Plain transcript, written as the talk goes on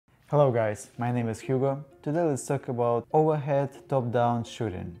Hello guys, my name is Hugo. Today let's talk about overhead top-down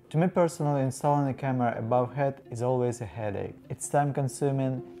shooting. To me personally, installing a camera above head is always a headache. It's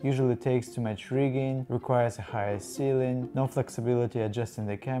time-consuming, usually takes too much rigging, requires a higher ceiling, no flexibility adjusting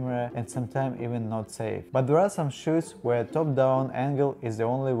the camera, and sometimes even not safe. But there are some shoots where top-down angle is the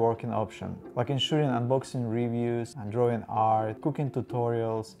only working option, like in shooting unboxing reviews, and drawing art, cooking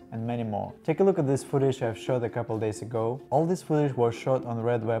tutorials, and many more. Take a look at this footage I've shot a couple days ago. All this footage was shot on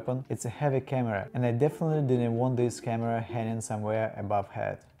Red Weapon. It's a heavy camera, and I definitely didn't want this camera hanging somewhere above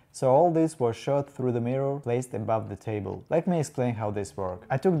head. So all this was shot through the mirror placed above the table. Let me explain how this works.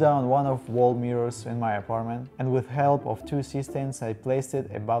 I took down one of wall mirrors in my apartment, and with help of two C-stands I placed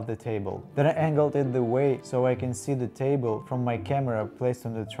it above the table. Then I angled it the way so I can see the table from my camera placed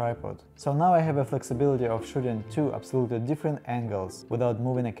on the tripod. So now I have a flexibility of shooting two absolutely different angles without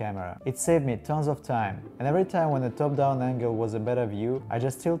moving a camera. It saved me tons of time, and every time when the top-down angle was a better view, I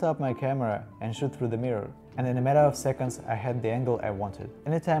just tilt up my camera and shoot through the mirror. And in a matter of seconds I had the angle I wanted.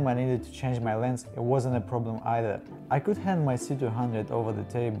 Anytime I needed to change my lens, it wasn't a problem either. I could hand my C200 over the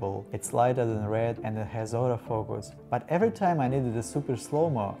table, it's lighter than red and it has autofocus, but every time I needed a super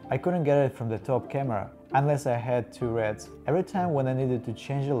slow-mo, I couldn't get it from the top camera, unless I had two reds. Every time when I needed to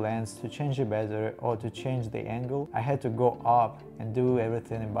change the lens, to change the battery or to change the angle, I had to go up and do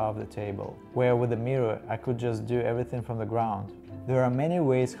everything above the table, where with the mirror I could just do everything from the ground. There are many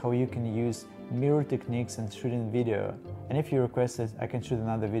ways how you can use mirror techniques in shooting video, and if you request it, I can shoot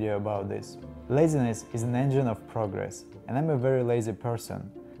another video about this. Laziness is an engine of progress, and I'm a very lazy person.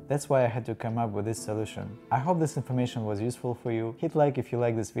 That's why I had to come up with this solution. I hope this information was useful for you. Hit like if you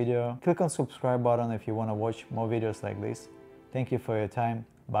like this video, click on subscribe button if you want to watch more videos like this. Thank you for your time,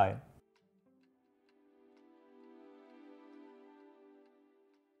 bye.